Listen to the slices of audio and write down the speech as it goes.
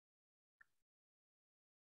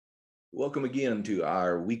Welcome again to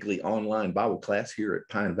our weekly online Bible class here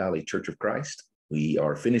at Pine Valley Church of Christ. We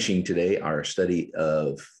are finishing today our study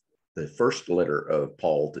of the first letter of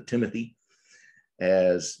Paul to Timothy,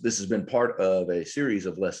 as this has been part of a series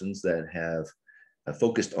of lessons that have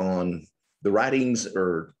focused on the writings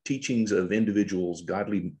or teachings of individuals,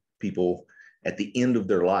 godly people at the end of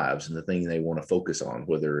their lives and the thing they want to focus on,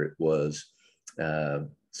 whether it was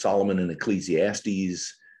Solomon in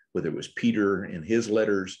Ecclesiastes, whether it was Peter in his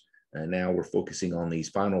letters. And now we're focusing on these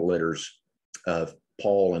final letters of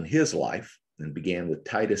Paul and his life, and began with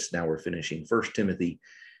Titus. Now we're finishing First Timothy.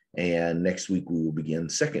 And next week we will begin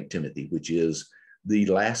Second Timothy, which is the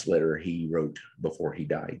last letter he wrote before he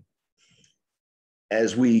died.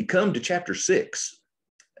 As we come to chapter 6,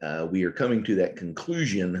 we are coming to that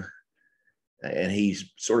conclusion, and he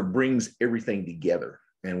sort of brings everything together.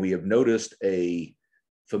 And we have noticed a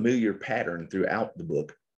familiar pattern throughout the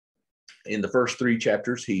book. In the first 3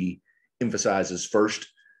 chapters, he emphasizes first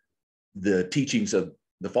the teachings of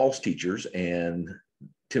the false teachers and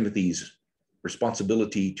Timothy's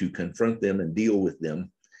responsibility to confront them and deal with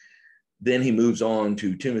them. Then he moves on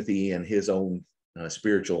to Timothy and his own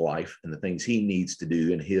spiritual life and the things he needs to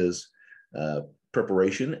do in his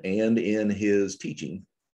preparation and in his teaching,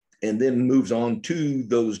 and then moves on to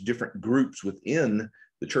those different groups within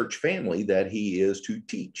the church family that he is to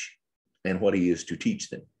teach and what he is to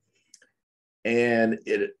teach them. And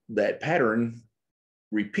that pattern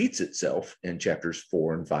repeats itself in chapters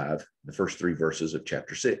 4 and 5, the first 3 verses of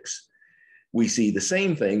chapter 6. We see the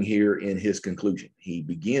same thing here in his conclusion. He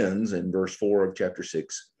begins in verse 4 of chapter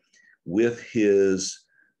 6 with his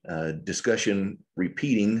discussion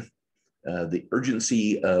repeating the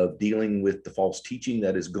urgency of dealing with the false teaching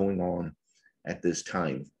that is going on at this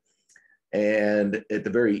time. And at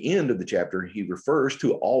the very end of the chapter, he refers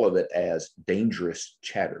to all of it as dangerous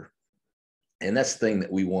chatter. And that's the thing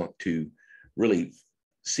that we want to really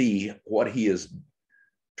see what he is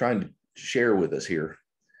trying to share with us here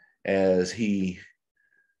as he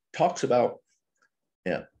talks about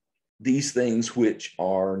these things which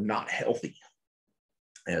are not healthy.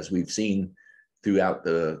 As we've seen throughout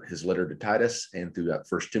his letter to Titus and throughout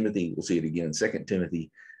First Timothy, we'll see it again in Second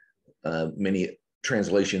Timothy. Many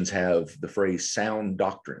translations have the phrase sound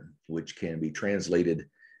doctrine, which can be translated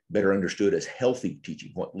better understood as healthy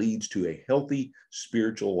teaching, what leads to a healthy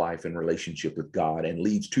spiritual life and relationship with God and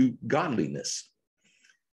leads to godliness.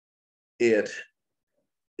 It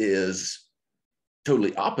is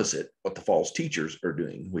totally opposite what the false teachers are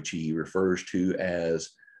doing, which he refers to as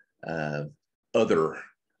other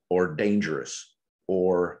or dangerous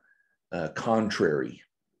or contrary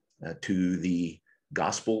to the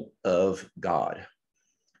gospel of God.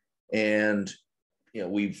 And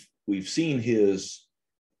we've seen his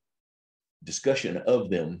discussion of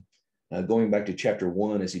them going back to chapter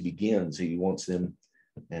 1. As he begins, he wants them,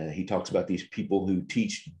 he talks about these people who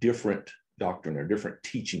teach different doctrine or different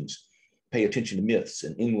teachings, pay attention to myths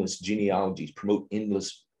and endless genealogies, promote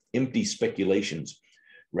endless empty speculations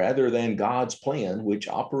rather than God's plan, which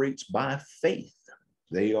operates by faith.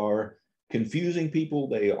 They are confusing people.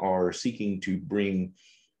 They are seeking to bring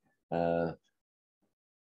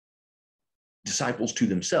disciples to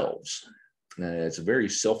themselves. It's a very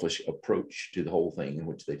selfish approach to the whole thing in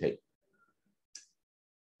which they take.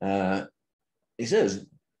 He says,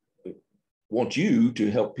 want you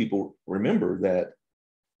to help people remember that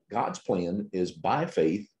God's plan is by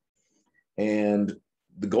faith, and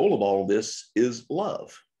the goal of all of this is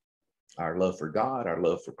love. Our love for God, our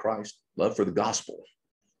love for Christ, love for the gospel,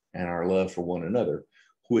 and our love for one another,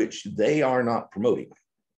 which they are not promoting.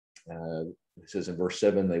 It says in verse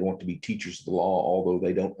 7, they want to be teachers of the law, although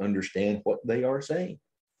they don't understand what they are saying.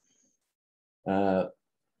 And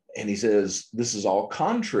he says, this is all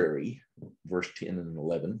contrary, verse 10 and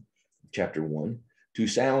 11, chapter 1, to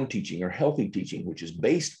sound teaching or healthy teaching, which is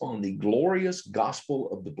based on the glorious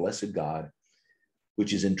gospel of the blessed God,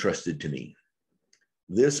 which is entrusted to me.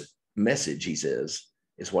 This message, he says,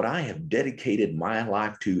 is what I have dedicated my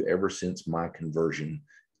life to ever since my conversion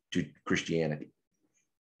to Christianity.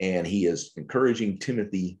 And he is encouraging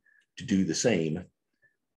Timothy to do the same,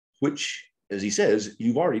 which, as he says,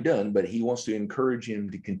 you've already done, but he wants to encourage him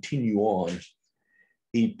to continue on.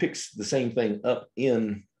 He picks the same thing up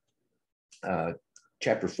in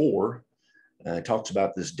chapter 4, talks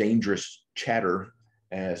about this dangerous chatter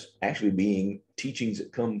as actually being teachings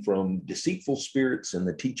that come from deceitful spirits and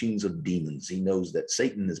the teachings of demons. He knows that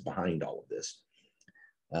Satan is behind all of this,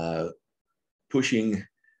 pushing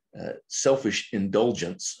selfish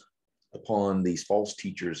indulgence upon these false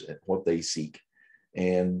teachers and what they seek.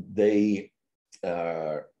 And they're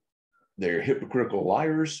hypocritical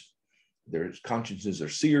liars. Their consciences are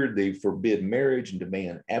seared. They forbid marriage and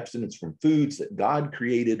demand abstinence from foods that God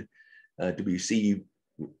created to receive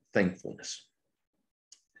thankfulness.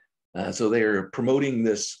 So they're promoting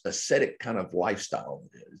this ascetic kind of lifestyle.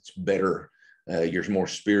 It's better, you're more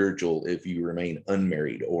spiritual if you remain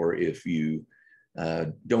unmarried, or if you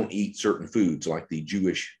don't eat certain foods like the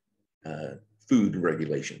Jewish food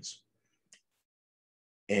regulations.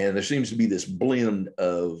 And there seems to be this blend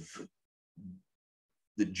of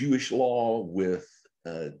the Jewish law with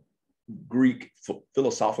Greek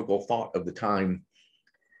philosophical thought of the time,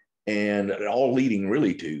 and all leading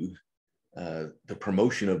really to the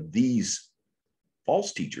promotion of these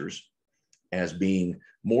false teachers as being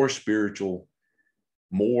more spiritual,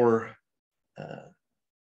 more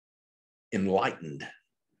enlightened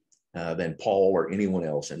than Paul or anyone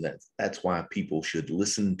else. And that's why people should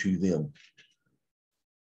listen to them.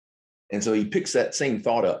 And so he picks that same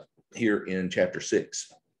thought up here in chapter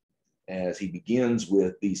 6, as he begins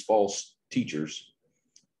with these false teachers,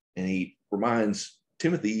 and he reminds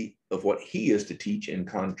Timothy of what he is to teach in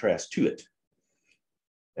contrast to it.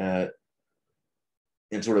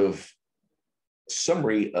 In sort of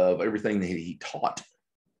summary of everything that he taught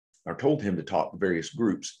or told him to taught the various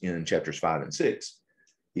groups in chapters 5 and 6,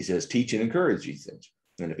 he says, teach and encourage these things.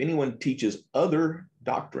 And if anyone teaches other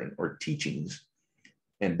doctrine or teachings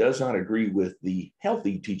and does not agree with the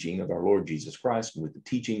healthy teaching of our Lord Jesus Christ and with the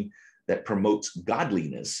teaching that promotes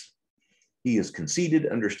godliness, he is conceited,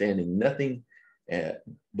 understanding nothing,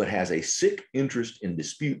 but has a sick interest in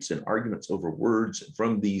disputes and arguments over words.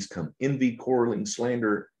 From these come envy, quarreling,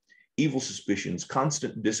 slander, evil suspicions,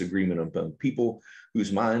 constant disagreement among people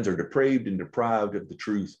whose minds are depraved and deprived of the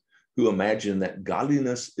truth, who imagine that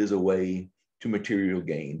godliness is a way to material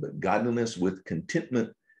gain, but godliness with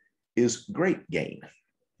contentment is great gain.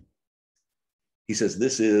 He says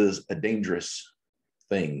this is a dangerous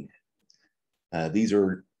thing. These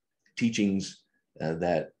are teachings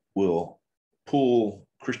that will pull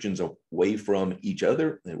Christians away from each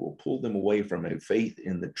other. They will pull them away from a faith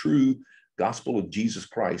in the true gospel of Jesus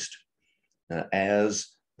Christ as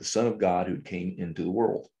the Son of God who came into the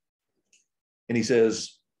world. And he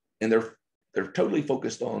says, and they're totally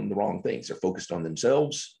focused on the wrong things. They're focused on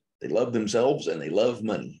themselves. They love themselves and they love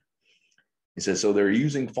money. He says, so they're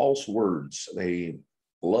using false words. They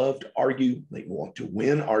love to argue. They want to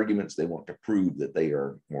win arguments. They want to prove that they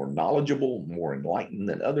are more knowledgeable, more enlightened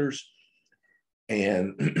than others.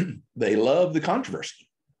 And they love the controversy.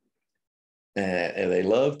 And they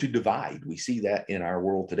love to divide. We see that in our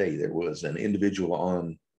world today. There was an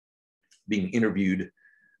individual being interviewed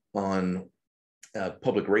on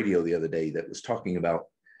public radio the other day that was talking about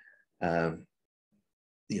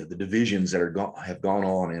the divisions that have gone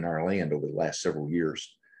on in our land over the last several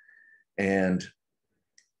years. And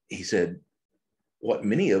he said, what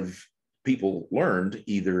many of people learned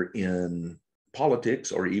either in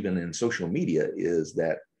politics or even in social media is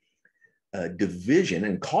that division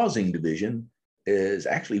and causing division is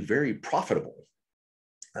actually very profitable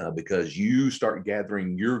because you start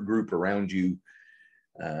gathering your group around you,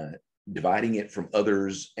 dividing it from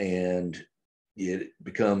others, and it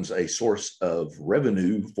becomes a source of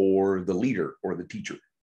revenue for the leader or the teacher.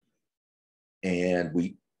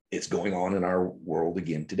 And it's going on in our world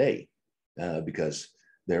again today because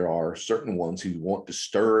there are certain ones who want to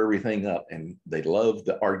stir everything up, and they love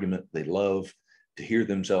the argument. They love to hear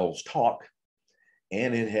themselves talk,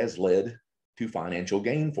 and it has led to financial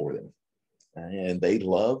gain for them. And they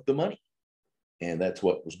love the money. And that's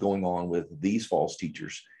what was going on with these false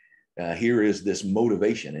teachers. Here is this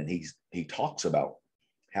motivation, and he talks about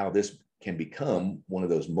how this can become one of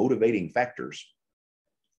those motivating factors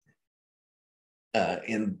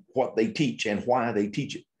in what they teach and why they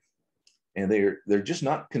teach it. And they're just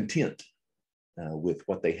not content with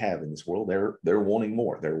what they have in this world. They're wanting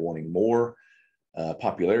more. They're wanting more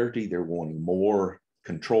popularity. They're wanting more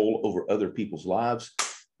control over other people's lives,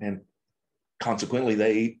 and consequently,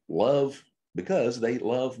 they love because they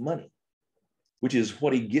love money, which is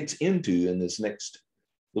what he gets into in this next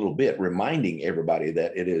little bit, reminding everybody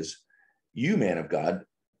that it is you, man of God,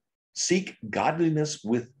 seek godliness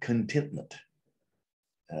with contentment.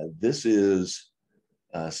 This is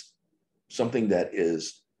something that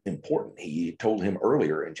is important. He told him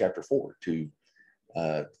earlier in chapter 4 to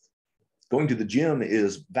going to the gym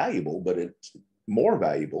is valuable, but it's more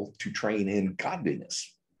valuable to train in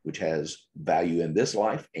godliness, which has value in this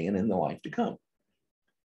life and in the life to come.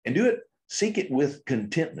 And seek it with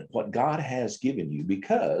contentment, what God has given you,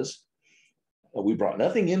 because we brought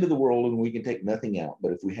nothing into the world and we can take nothing out.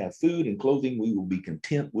 But if we have food and clothing, we will be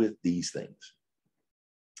content with these things.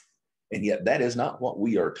 And yet that is not what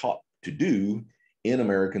we are taught to do in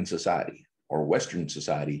American society, or Western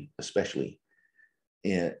society, especially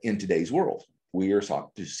in today's world. We are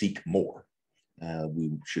sought to seek more.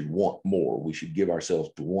 We should want more. We should give ourselves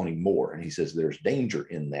to wanting more. And he says there's danger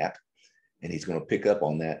in that. And he's going to pick up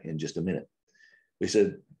on that in just a minute. He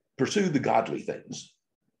said, pursue the godly things,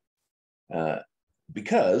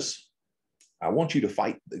 because I want you to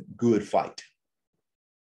fight the good fight.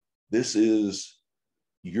 This is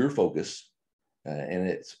your focus.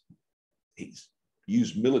 And he's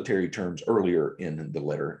used military terms earlier in the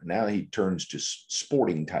letter. Now he turns to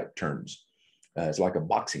sporting type terms. It's like a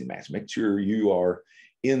boxing match. Make sure you are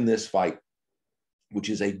in this fight, which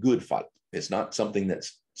is a good fight. It's not something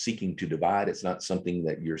that's seeking to divide. It's not something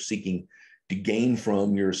that you're seeking to gain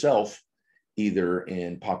from yourself, either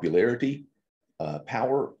in popularity,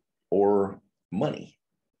 power, or money.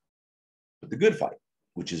 But the good fight,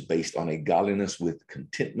 which is based on a godliness with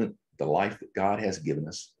contentment, the life that God has given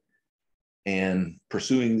us, and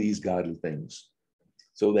pursuing these godly things,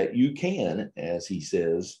 so that you can, as he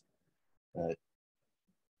says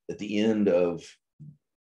at the end of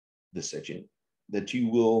this section, that you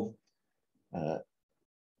will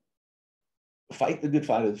fight the good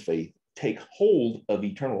fight of the faith, take hold of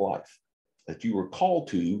eternal life that you were called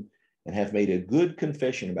to and have made a good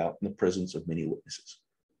confession about in the presence of many witnesses.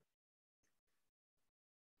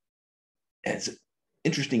 And it's an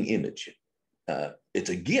interesting image. It's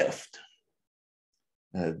a gift.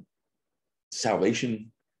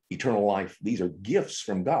 Salvation, eternal life, these are gifts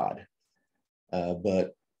from God.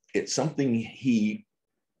 But it's something he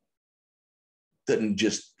doesn't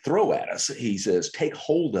just throw at us. He says, take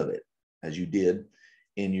hold of it as you did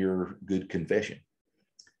in your good confession.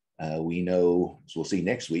 We know, as we'll see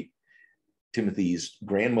next week, Timothy's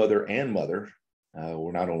grandmother and mother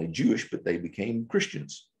were not only Jewish, but they became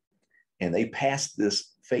Christians. And they passed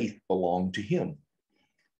this faith along to him.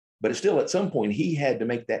 But still, at some point, he had to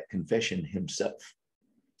make that confession himself.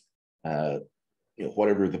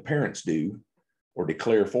 Whatever the parents do, or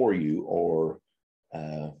declare for you, or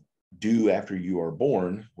do after you are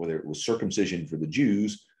born, whether it was circumcision for the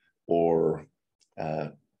Jews or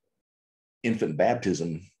infant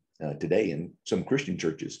baptism today in some Christian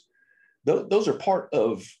churches, those are part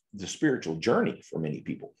of the spiritual journey for many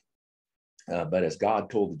people. But as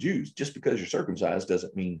God told the Jews, just because you're circumcised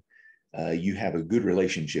doesn't mean you have a good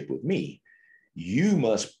relationship with me. You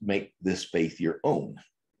must make this faith your own.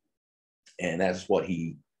 And that's what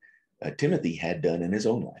Timothy had done in his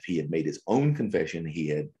own life. He had made his own confession. He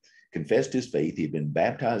had confessed his faith. He had been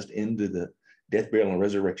baptized into the death, burial, and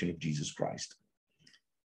resurrection of Jesus Christ.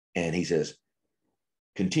 And he says,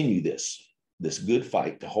 continue this good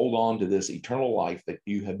fight to hold on to this eternal life that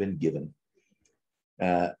you have been given.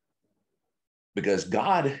 Because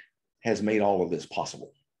God has made all of this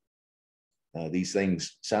possible. These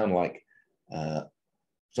things sound like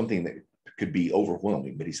something that could be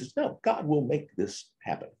overwhelming, but he says, no, God will make this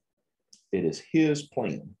happen. It is his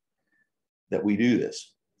plan that we do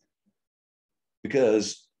this.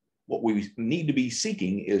 Because what we need to be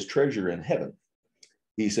seeking is treasure in heaven.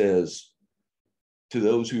 He says, to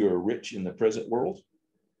those who are rich in the present world,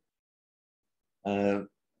 there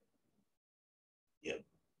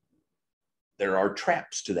are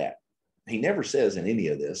traps to that. He never says in any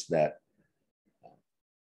of this that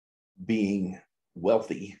being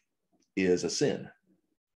wealthy is a sin.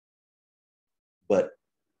 But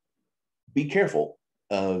be careful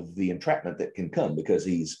of the entrapment that can come, because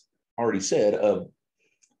he's already said of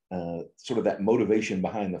sort of that motivation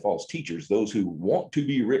behind the false teachers. Those who want to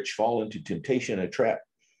be rich fall into temptation, a trap,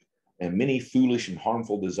 and many foolish and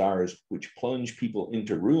harmful desires which plunge people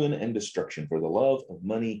into ruin and destruction. For the love of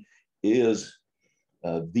money is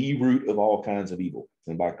the root of all kinds of evil.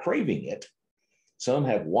 And by craving it, some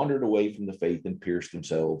have wandered away from the faith and pierced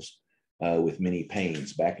themselves with many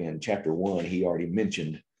pains. Back in chapter 1, he already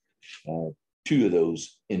mentioned two of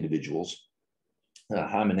those individuals,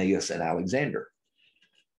 Hymenaeus and Alexander,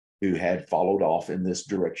 who had followed off in this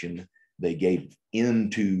direction. They gave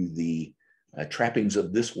into the trappings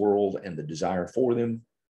of this world and the desire for them.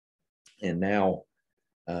 And now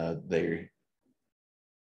they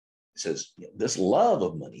says, this love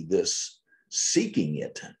of money, this seeking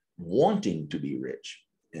it, wanting to be rich,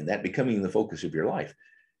 and that becoming the focus of your life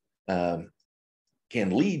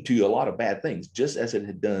can lead to a lot of bad things, just as it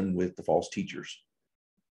had done with the false teachers.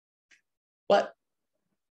 But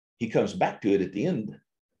he comes back to it at the end,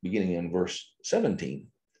 beginning in verse 17.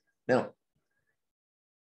 Now,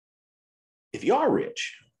 if you are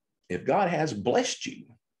rich, if God has blessed you,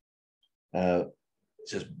 it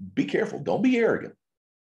says, be careful. Don't be arrogant.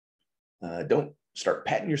 Don't start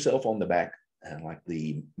patting yourself on the back like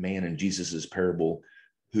the man in Jesus's parable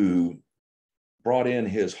who brought in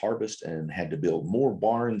his harvest and had to build more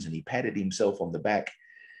barns, and he patted himself on the back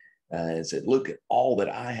and said, "Look at all that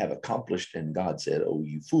I have accomplished." And God said, "Oh,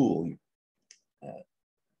 you fool,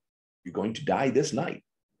 you're going to die this night.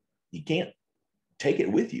 You can't take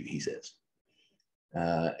it with you," he says.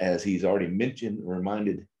 As he's already mentioned,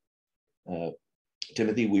 reminded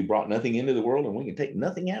Timothy, we brought nothing into the world and we can take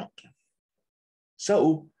nothing out.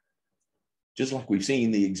 So, just like we've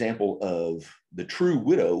seen the example of the true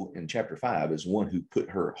widow in chapter 5 is one who put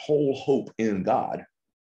her whole hope in God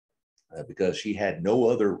because she had no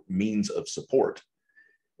other means of support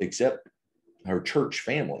except her church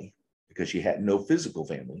family, because she had no physical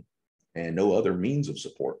family and no other means of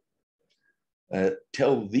support.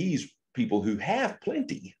 Tell these people who have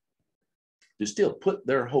plenty to still put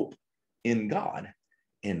their hope in God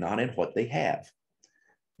and not in what they have.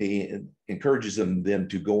 He encourages them then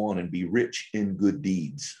to go on and be rich in good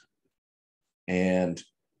deeds and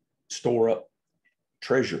store up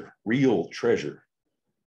treasure, real treasure,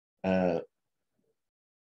 that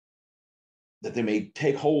they may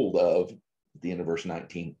take hold of, at the end of verse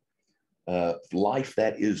 19, life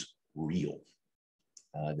that is real.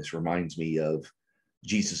 This reminds me of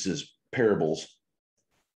Jesus's parables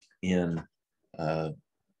in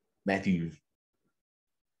Matthew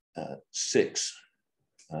 6,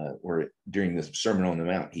 where during the Sermon on the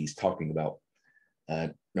Mount, he's talking about,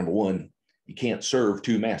 number one, you can't serve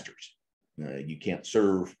two masters. You can't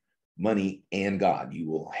serve money and God. You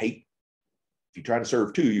will hate, if you try to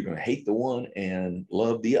serve two, you're going to hate the one and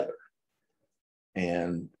love the other.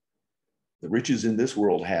 And the riches in this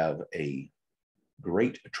world have a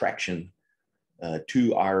great attraction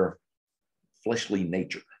to our fleshly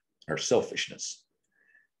nature, our selfishness.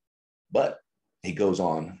 But he goes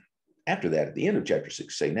on after that, at the end of chapter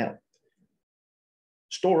 6, say, now,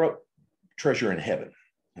 store up treasure in heaven,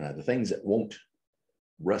 the things that won't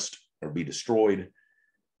rust or be destroyed,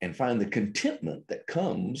 and find the contentment that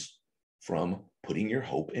comes from putting your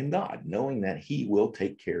hope in God, knowing that he will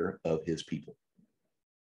take care of his people.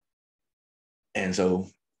 And so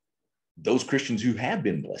those Christians who have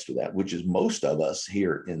been blessed with that, which is most of us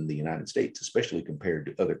here in the United States, especially compared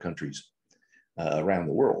to other countries around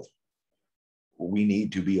the world, we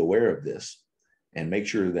need to be aware of this and make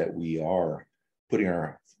sure that we are putting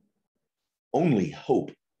our only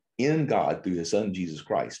hope in God through his son, Jesus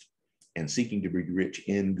Christ, and seeking to be rich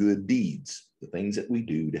in good deeds, the things that we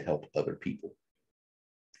do to help other people,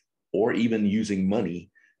 or even using money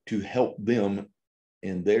to help them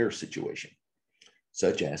in their situation,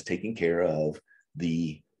 such as taking care of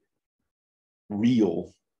the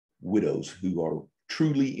real widows who are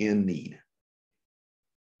truly in need,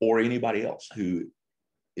 or anybody else who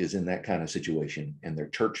is in that kind of situation and their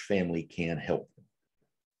church family can help them.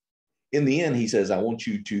 In the end, he says, I want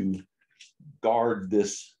you to guard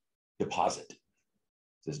this deposit.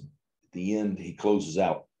 He says, at the end, he closes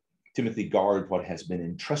out, Timothy, guard what has been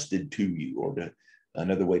entrusted to you, or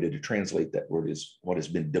another way to translate that word is what has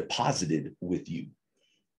been deposited with you.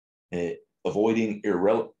 Avoiding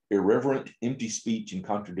irreverent, empty speech and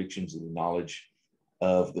contradictions of the knowledge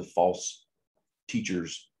of the false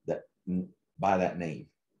teachers that by that name.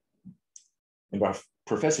 And by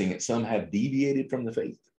professing it, some have deviated from the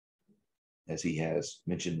faith, as he has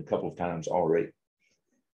mentioned a couple of times already.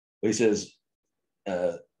 But he says,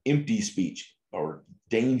 empty speech or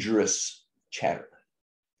dangerous chatter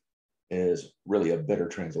is really a better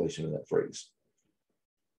translation of that phrase.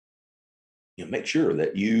 You know, make sure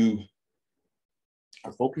that you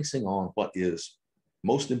are focusing on what is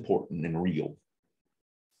most important and real.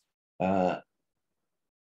 I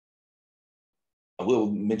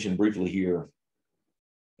will mention briefly here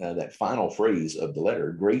that final phrase of the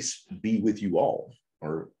letter, grace be with you all,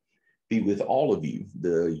 or be with all of you.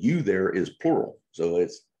 The you there is plural. So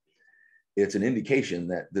it's an indication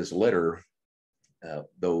that this letter,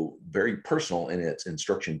 though very personal in its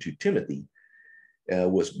instruction to Timothy,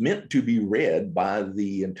 was meant to be read by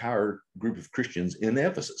the entire group of Christians in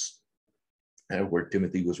Ephesus, where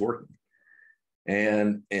Timothy was working.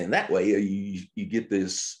 And that way, you get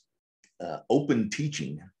this open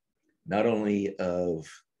teaching, not only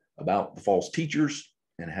about the false teachers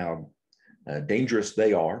and how dangerous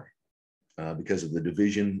they are because of the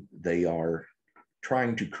division they are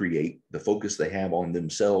trying to create, the focus they have on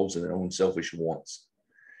themselves and their own selfish wants,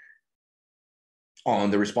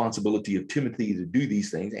 on the responsibility of Timothy to do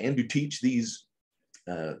these things and to teach these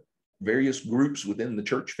various groups within the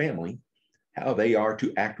church family how they are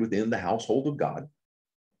to act within the household of God,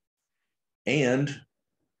 and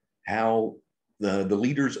how the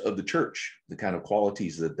leaders of the church, the kind of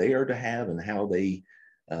qualities that they are to have and how they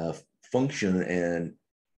function and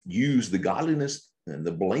use the godliness and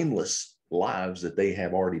the blameless lives that they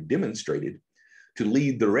have already demonstrated to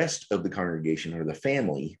lead the rest of the congregation or the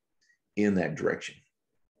family in that direction.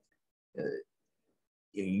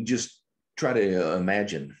 You just try to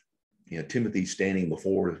imagine, Timothy standing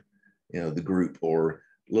before, the group, or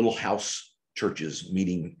little house churches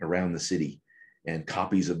meeting around the city, and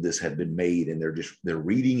copies of this have been made, and they're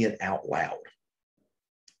reading it out loud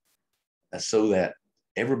so that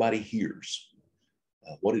everybody hears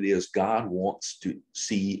what it is God wants to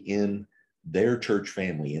see in their church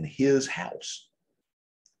family, in his house,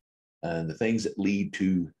 and the things that lead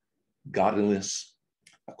to godliness,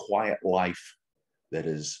 a quiet life that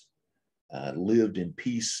is lived in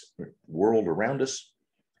peace, world around us.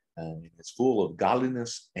 It's full of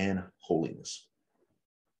godliness and holiness.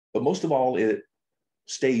 But most of all, it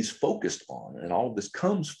stays focused on, and all of this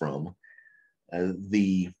comes from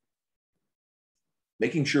the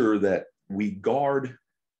making sure that we guard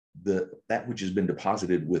that which has been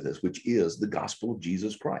deposited with us, which is the gospel of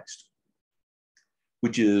Jesus Christ,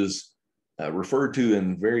 which is referred to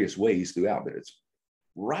in various ways throughout, but it's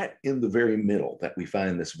right in the very middle that we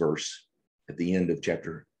find this verse at the end of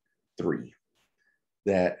chapter 3,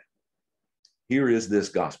 that here is this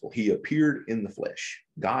gospel. He appeared in the flesh.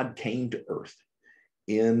 God came to earth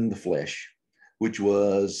in the flesh, which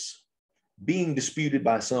was being disputed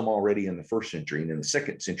by some already in the first century, and in the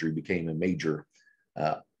second century became a major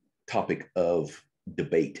topic of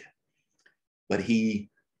debate. But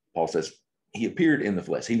Paul says, he appeared in the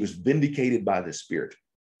flesh. He was vindicated by the Spirit.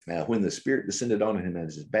 Now, when the Spirit descended on him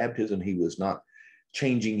as his baptism, he was not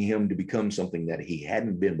changing him to become something that he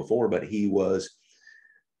hadn't been before, but he was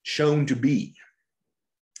shown to be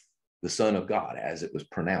the Son of God, as it was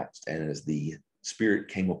pronounced, and as the Spirit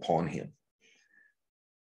came upon him.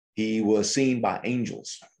 He was seen by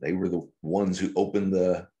angels. They were the ones who opened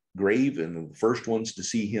the grave and the first ones to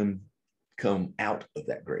see him come out of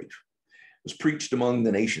that grave. It was preached among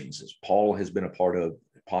the nations, as Paul has been a part of.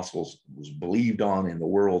 Apostles, was believed on in the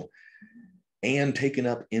world, and taken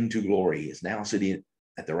up into glory. He is now sitting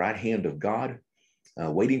at the right hand of God,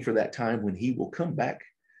 waiting for that time when he will come back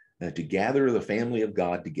to gather the family of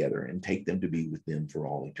God together and take them to be with them for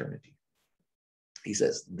all eternity. He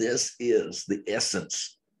says, this is the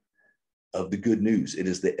essence of the good news. It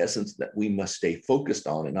is the essence that we must stay focused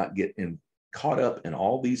on and not get caught up in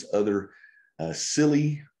all these other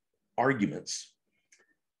silly arguments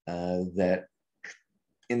that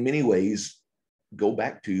in many ways go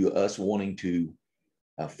back to us wanting to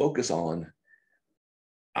focus on,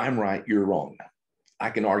 I'm right, you're wrong.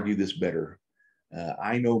 I can argue this better.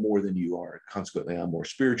 I know more than you are. Consequently, I'm more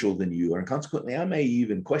spiritual than you are. And consequently, I may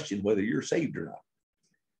even question whether you're saved or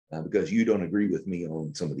not because you don't agree with me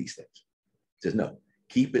on some of these things. He says, no,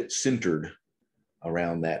 keep it centered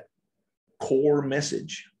around that core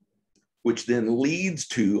message, which then leads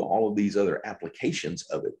to all of these other applications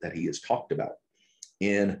of it that he has talked about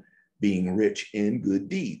in being rich in good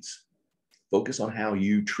deeds. Focus on how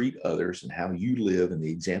you treat others and how you live and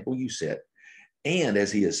the example you set. And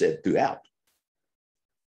as he has said throughout,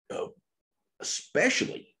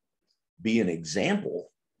 especially be an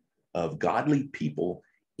example of godly people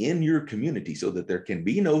in your community so that there can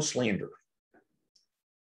be no slander.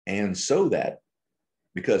 And so that,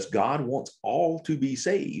 because God wants all to be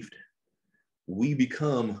saved, we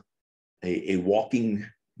become a walking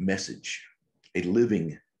message, a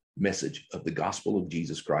living message of the gospel of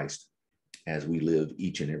Jesus Christ as we live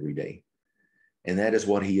each and every day. And that is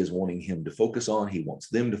what he is wanting him to focus on. He wants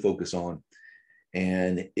them to focus on.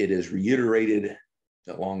 And it is reiterated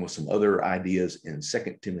along with some other ideas in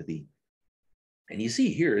 2 Timothy. And you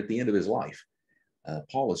see here at the end of his life,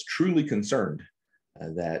 Paul is truly concerned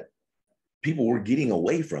that people were getting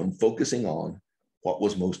away from focusing on what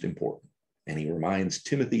was most important. And he reminds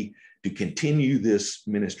Timothy to continue this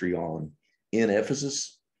ministry on in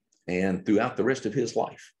Ephesus and throughout the rest of his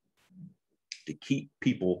life, to keep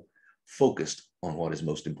people focused on what is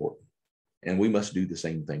most important. And we must do the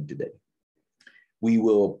same thing today. We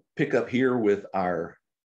will pick up here with our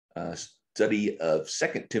study of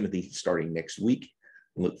 2 Timothy starting next week.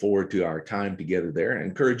 Look forward to our time together there. I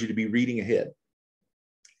encourage you to be reading ahead.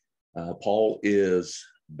 Paul is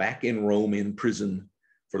back in Rome in prison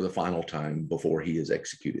for the final time before he is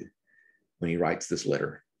executed when he writes this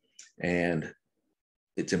letter. And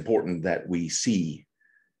it's important that we see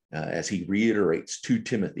as he reiterates to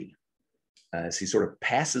Timothy, as he sort of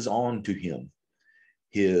passes on to him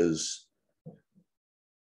his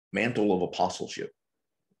mantle of apostleship,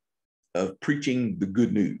 of preaching the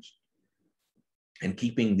good news and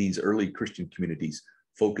keeping these early Christian communities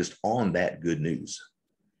focused on that good news.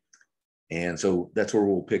 And so that's where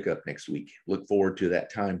we'll pick up next week. Look forward to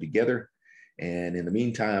that time together. And in the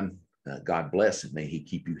meantime, God bless, and may he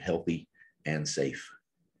keep you healthy and safe.